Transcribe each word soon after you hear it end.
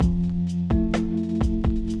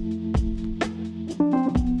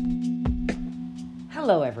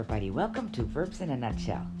Hello everybody, welcome to Verbs in a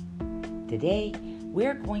Nutshell. Today,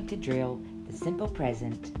 we're going to drill the simple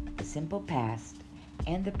present, the simple past,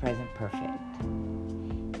 and the present perfect.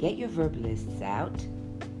 Get your verb lists out,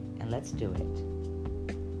 and let's do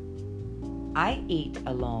it. I eat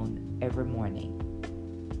alone every morning.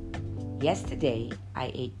 Yesterday,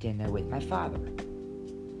 I ate dinner with my father.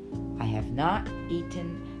 I have not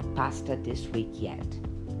eaten pasta this week yet.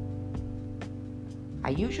 I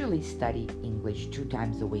usually study English 2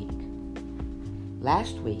 times a week.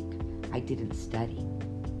 Last week, I didn't study.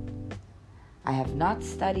 I have not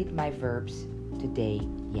studied my verbs today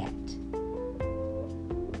yet.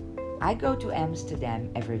 I go to Amsterdam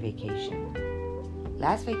every vacation.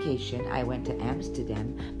 Last vacation, I went to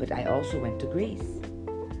Amsterdam, but I also went to Greece.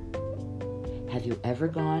 Have you ever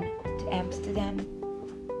gone to Amsterdam?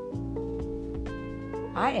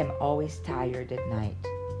 I am always tired at night.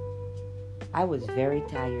 I was very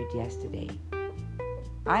tired yesterday.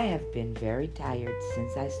 I have been very tired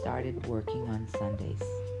since I started working on Sundays.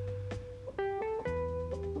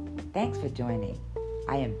 Thanks for joining.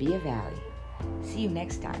 I am Bia Valley. See you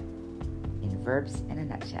next time in Verbs in a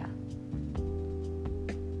Nutshell.